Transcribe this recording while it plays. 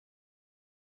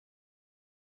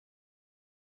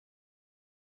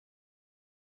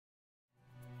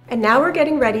And now we're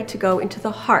getting ready to go into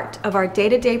the heart of our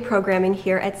day-to-day programming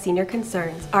here at Senior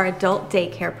Concerns, our adult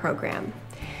daycare program.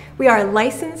 We are a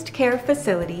licensed care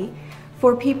facility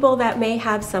for people that may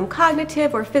have some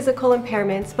cognitive or physical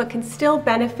impairments but can still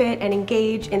benefit and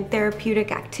engage in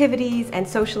therapeutic activities and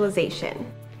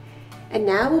socialization. And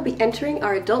now we'll be entering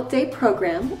our Adult Day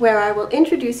program, where I will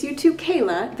introduce you to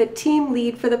Kayla, the team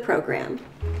lead for the program.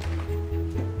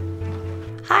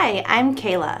 Hi, I'm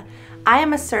Kayla. I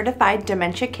am a certified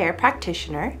dementia care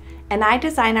practitioner, and I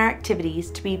design our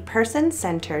activities to be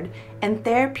person-centered and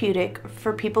therapeutic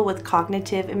for people with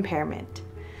cognitive impairment.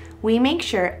 We make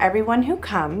sure everyone who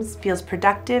comes feels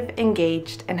productive,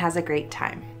 engaged, and has a great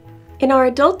time. In our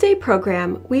Adult Day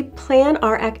program, we plan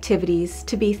our activities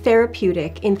to be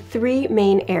therapeutic in 3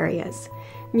 main areas: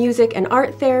 music and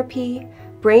art therapy,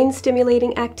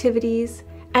 brain-stimulating activities,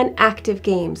 and active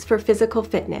games for physical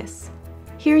fitness.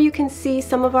 Here you can see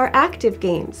some of our active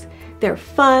games. They're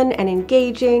fun and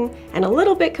engaging and a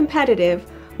little bit competitive,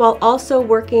 while also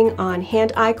working on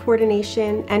hand-eye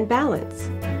coordination and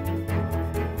balance.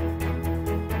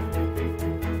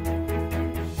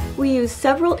 We use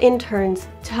several interns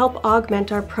to help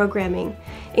augment our programming,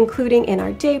 including in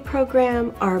our day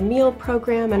program, our meal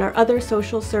program, and our other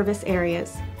social service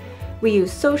areas. We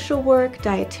use social work,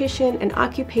 dietitian, and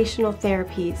occupational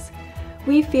therapies.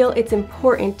 We feel it's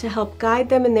important to help guide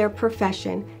them in their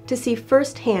profession to see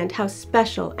firsthand how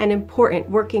special and important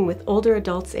working with older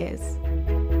adults is.